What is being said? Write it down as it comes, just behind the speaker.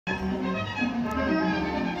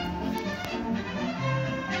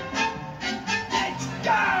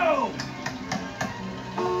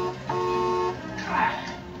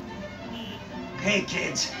Hey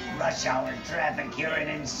kids, rush hour traffic here in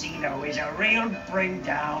Encino is a real bring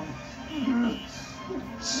down.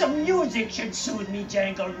 Some music should soothe me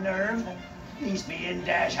jangled nerve. At least me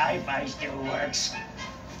in-dash hi-fi still works.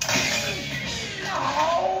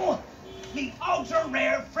 No! The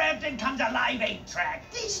ultra-rare Frampton Comes Alive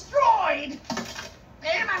 8-track destroyed!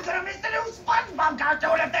 Damn, I'm gonna miss the new Spongebob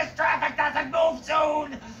cartoon if this traffic doesn't move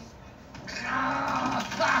soon!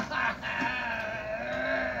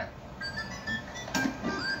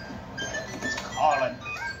 It's calling.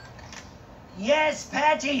 Yes,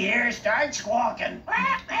 Patchy here. Start squawking.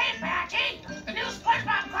 Hey, Patchy! The new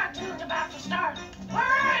SpongeBob cartoon's about to start. Where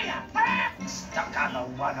are you? Stuck on the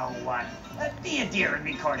 101. Be a dear and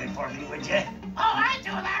record it for me, would you? Oh, I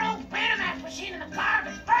do that old Betamax machine in the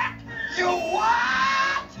garbage. You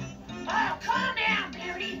what? Oh, calm down,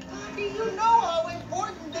 Beauty. Do you know how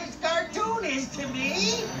important this cartoon is to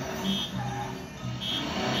me?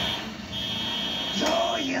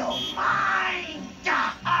 Do you mind?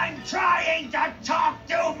 I'm trying to talk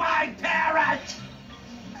to my parrot.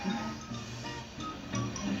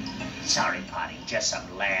 Sorry, Potty, just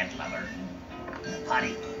some land lover.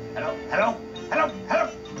 Potty, hello, hello, hello, hello.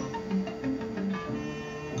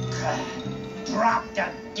 Dropped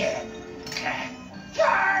again.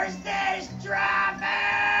 Curse this traffic!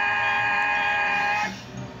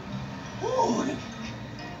 Ooh.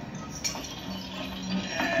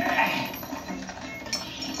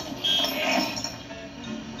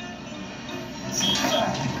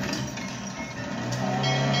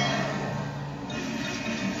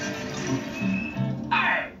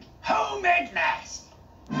 Home at last.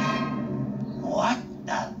 What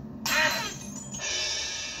the?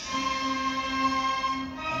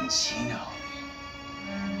 Encino.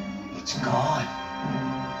 It's gone.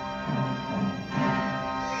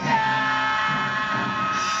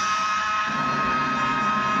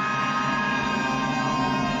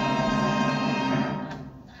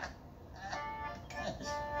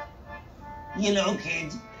 You know,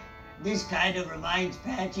 kids, this kind of reminds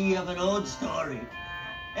Patchy of an old story.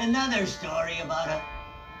 Another story about a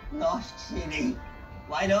lost city.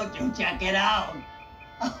 Why don't you check it out?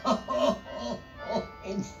 Oh,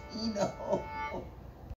 Encino.